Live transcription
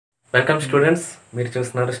Welcome students, మీరు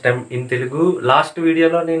చూస్తున్నారు stem in Telugu. Last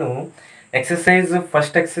వీడియోలో నేను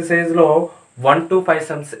ఫస్ట్ ఎక్సర్సైజ్లో 1 to 5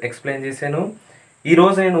 సమ్స్ ఎక్స్ప్లెయిన్ చేశాను.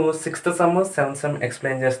 ఈరోజు నేను 6th some 7th some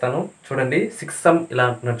explain చేస్తాను. చూడండి, 6th సమ్ ఇలా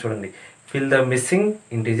అంటున్నారు. చూడండి, fill the missing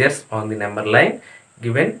integers on the number line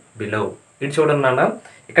given below. ఇది చూడండి నాన్న,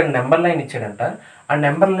 ఇక్కడ నెంబర్ లైన్ ఇచ్చాడంట. ఆ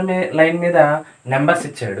నెంబర్ లైన్ మీద నెంబర్స్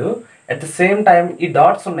ఇచ్చాడు. అట్ ద సేమ్ టైం ఈ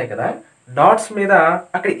డాట్స్ ఉన్నాయి కదా, డాట్స్ మీద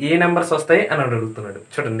అక్కడ ఏ నెంబర్స్ వస్తాయి అని అడుగుతున్నాడు.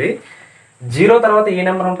 చూడండి, 0 తర్వాత ఏ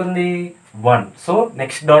నెంబర్ ఉంటుంది? 1. సో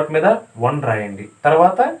నెక్స్ట్ డాట్ మీద 1 రాయండి.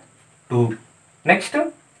 తర్వాత 2, నెక్స్ట్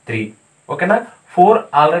 3. ఓకేనా? 4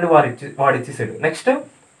 ఆల్రెడీ వాడు ఇచ్చేసాడు. నెక్స్ట్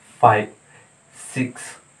 5, 6,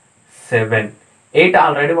 7, 8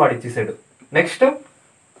 ఆల్రెడీ వాడు ఇచ్చేసాడు. నెక్స్ట్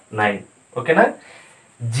 9. ఓకేనా?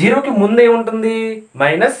 0కి ముందు ఏముంటుంది?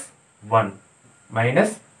 -1,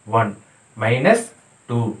 -1,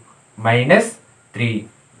 -2, -3,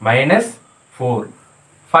 -4,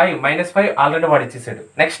 5, -5 ఆల్రెడీ వాడు ఇచ్చేసాడు.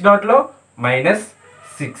 నెక్స్ట్ డాట్లో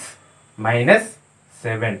 -6,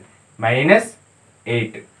 -7,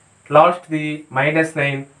 -8, లాస్ట్ ది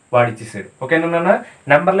 -9 వాడు ఇచ్చేసాడు. ఓకేనా?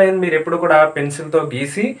 నెంబర్ లైన్ మీరు ఎప్పుడు కూడా పెన్సిల్తో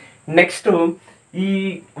గీసి, నెక్స్ట్ ఈ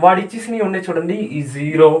వాడు ఇచ్చేసినవి ఉన్నాయి చూడండి, ఈ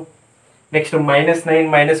 0, నెక్స్ట్ -9,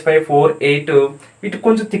 -5, 4, 8 వీటి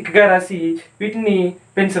కొంచెం థిక్గా రాసి వీటిని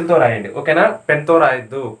పెన్సిల్తో రాయండి. ఓకేనా? పెన్తో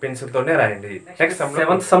రాయద్దు, పెన్సిల్తోనే రాయండి. నెక్స్ట్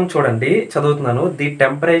 7th సమ్ చూడండి, చదువుతున్నాను. The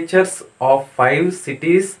temperatures of 5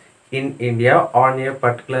 cities in India on a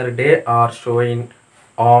particular day are showing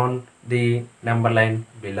on the number line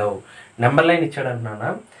below. Number line ఇచ్చాడు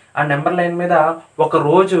అంటున్నాను. ఆ నెంబర్ లైన్ మీద ఒక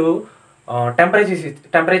రోజు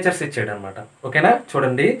టెంపరేచర్స్ ఇచ్చాడు అనమాట. ఓకేనా?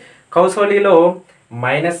 చూడండి, కౌసోలీలో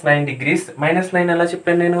 -9 degrees. -9 ఎలా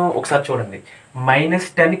చెప్పాను నేను? ఒకసారి చూడండి,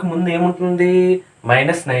 -10కి ముందు ఏముంటుంది?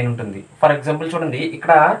 -9 ఉంటుంది. ఫర్ ఎగ్జాంపుల్ చూడండి,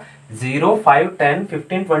 ఇక్కడ 0, 5, 10,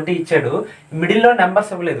 15, 20 ఇచ్చాడు. మిడిల్లో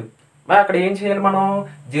నెంబర్స్ ఇవ్వలేదు. మరి అక్కడ ఏం చేయాలి మనం?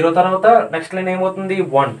 0 తర్వాత నెక్స్ట్ లైన్ ఏమవుతుంది?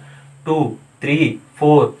 1, 2, 3,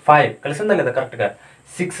 4, 5 కలిసిందా లేదా? కరెక్ట్గా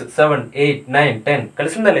 6, 7, 8, 9, 10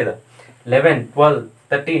 కలిసిందా లేదా? 11, 12,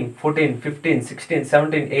 13, 14, 15, 16,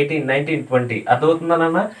 17, 18, 19, 20 అర్థమవుతుందా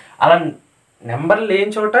నాన్న? అలా నెంబర్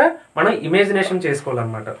లేని చోట మనం ఇమాజినేషన్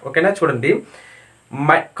చేసుకోవాలన్నమాట. ఓకేనా? చూడండి,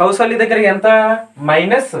 కౌసల్య దగ్గర ఎంత?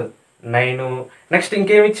 -9. నెక్స్ట్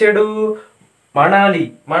ఇంకేమి ఇచ్చాడు? మనాలి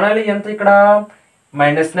ఎంత ఇక్కడ?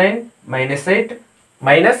 -9, -8,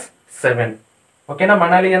 -7. ఓకేనా?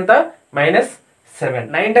 మనాలి ఎంత? -7.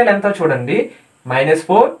 9 10 ఎంత చూడండి?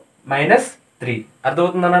 -4, -3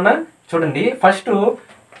 అర్థమవుతుందన్న? చూడండి, ఫస్ట్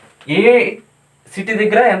ఏ సిటీ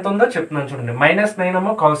దగ్గర ఎంత ఉందో చెప్తున్నాను. చూడండి, -9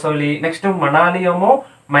 ఏమో కౌసౌలి, నెక్స్ట్ మనాలి ఏమో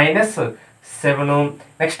 -7,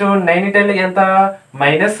 నెక్స్ట్ నైనిటాల్ ఎంత?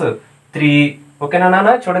 -3. ఓకేనా నాన్న?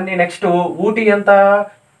 చూడండి, నెక్స్ట్ ఊటీ ఎంత?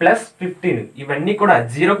 +15. ఇవన్నీ కూడా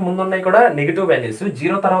 0కి ముందు ఉన్నాయి కూడా నెగిటివ్ వాల్యూస్,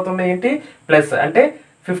 0 తర్వాత ఉన్నాయి ఏంటి? ప్లస్. అంటే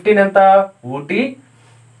 15 ఎంత? ఊటీ.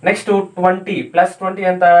 నెక్స్ట్ 20, +20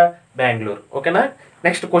 ఎంత? బెంగళూరు. ఓకేనా?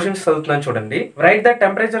 నెక్స్ట్ క్వశ్చన్స్ చదువుతున్నాను చూడండి. Right the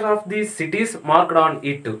temperature of the cities marked on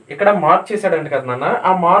it. ఇక్కడ మార్క్ చేశాడంట కదా నాన్న.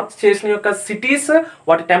 ఆ మార్క్ చేసిన యొక్క సిటీస్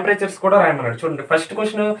వాటి టెంపరేచర్స్ కూడా రాయమన్నాడు. చూడండి, ఫస్ట్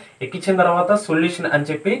క్వశ్చన్ ఎక్కించిన తర్వాత సొల్యూషన్ అని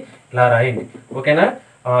చెప్పి ఇలా రాయండి. ఓకేనా?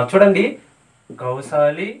 చూడండి,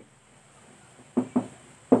 కౌసాలి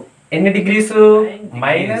ఎన్ని డిగ్రీస్?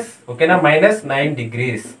 ఓకేనా? -9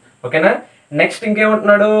 degrees. ఓకేనా? నెక్స్ట్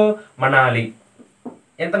ఇంకేమంటున్నాడు? మనాలి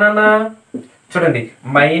ఎంత నాన్న? చూడండి,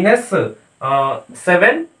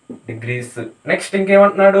 -7 degrees. నెక్స్ట్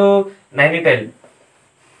ఇంకేమంటున్నాడు? నైనిటాల్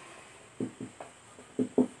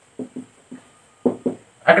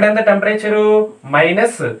అక్కడ ఎంత టెంపరేచరు?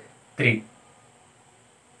 -3.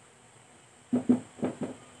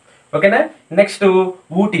 ఓకేనా? నెక్స్ట్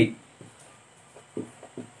ఊటీ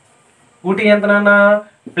ఎంత నాన్న?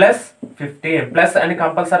 +15. ప్లస్ అని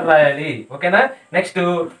కంపల్సరీ రాయాలి. ఓకేనా? నెక్స్ట్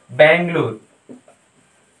బెంగళూరు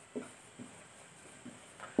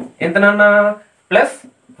ఎంత నాన్న?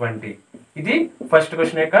 +20. ఇది ఫస్ట్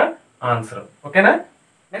క్వశ్చన్ యొక్క ఆన్సర్. ఓకేనా?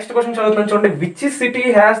 నెక్స్ట్ క్వశ్చన్ చదువుతున్నాను చూడండి. Which city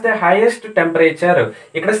has the highest temperature.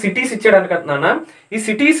 ఇక్కడ సిటీస్ ఇచ్చాడు అనుకుంటున్నా. ఈ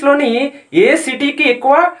సిటీస్ లోని ఏ సిటీకి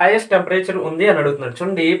ఎక్కువ హైయెస్ట్ టెంపరేచర్ ఉంది అని అడుగుతున్నాడు.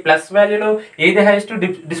 చూడండి, ప్లస్ వాల్యూలో ఏది హైయెస్ట్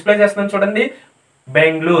డిస్ప్లే చేస్తున్నాను చూడండి,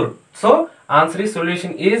 బెంగళూరు. సో ఆన్సర్ ఈ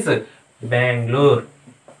సొల్యూషన్ ఈజ్ బెంగళూరు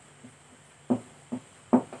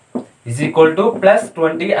 =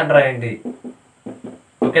 +20 అని రాయండి.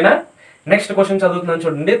 ఓకేనా? నెక్స్ట్ క్వశ్చన్ చదువుతున్నాను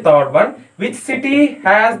చూడండి, third one. Which city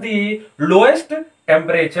has the lowest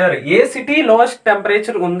temperature. A city lowest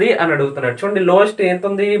temperature ఉంది అని అడుగుతున్నాడు. చూడండి, లోయెస్ట్ ఎంత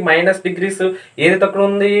ఉంది? -degrees. ఏది తక్కువ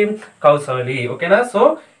ఉంది? కౌసౌలి. ఓకేనా? సో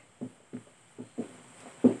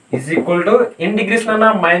 = in degrees నాన్న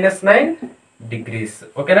 -9, డిగ్రీస్.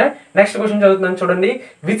 ఓకేనా. నెక్స్ట్ క్వశ్చన్ చదువుతున్నాను చూడండి.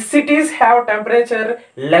 Which cities have temperature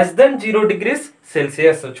less than 0 degrees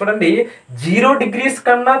Celsius. చూడండి 0 degrees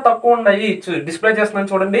కన్నా తక్కువ ఉన్నాయి. డిస్ప్లే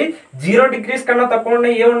చేస్తున్నాను చూడండి. 0 degrees కన్నా తక్కువ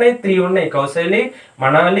ఉన్నాయి. ఏమున్నాయి? 3 ఉన్నాయి. కౌశలి,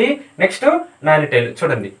 మనాలి, నెక్స్ట్ నానిటైల్.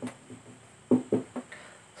 చూడండి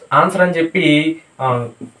ఆన్సర్ అని చెప్పి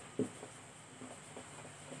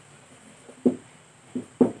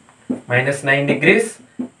 -9 degrees.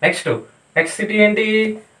 నెక్స్ట్ సిటీ ఏంటి?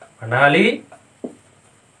 మనాలి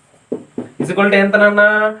ఈక్వల్ టు ఎంతనన్నా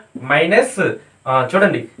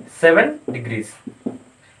చూడండి 7 degrees.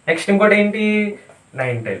 నెక్స్ట్ ఇంకోటి ఏంటి?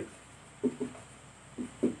 నానిటైల్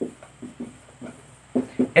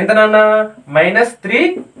ఎంతనన్నా -3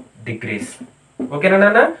 degrees. ఓకేనా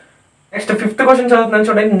నాన్న. నెక్స్ట్ 5th క్వశ్చన్ చదువుతున్నాను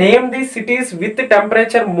చూడండి. Name the cities with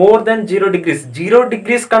temperature more than 0 degrees. 0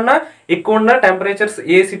 degrees కన్నా ఎక్కువ ఉన్న టెంపరేచర్స్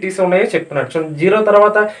ఏ సిటీస్ ఉన్నాయో చెప్తున్నాడు. చూడండి 0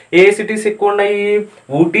 తర్వాత ఏ సిటీస్ ఎక్కువ ఉన్నాయి?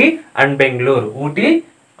 ఊటీ అండ్ బెంగళూరు. ఊటీ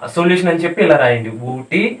సొల్యూషన్ అని చెప్పి ఇలా రాయండి.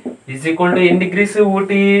 ఊటీ ఈజ్ ఈక్వల్ టు ఎన్ని degrees?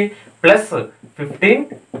 Ooty plus 15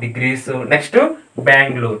 degrees. Next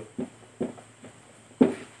Bengaluru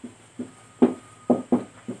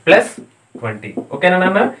plus 20. ఓకేనా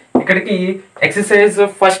నాన్న. ఇక్కడికి ఎక్సర్సైజ్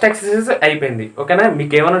ఫస్ట్ ఎక్సర్సైజ్ అయిపోయింది. ఓకేనా.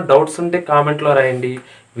 మీకు ఏమైనా డౌట్స్ ఉంటే కామెంట్లో రాయండి.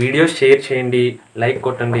 వీడియో షేర్ చేయండి, లైక్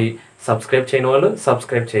కొట్టండి, సబ్స్క్రైబ్ చేయని వాళ్ళు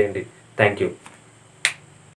సబ్స్క్రైబ్ చేయండి. Thank you.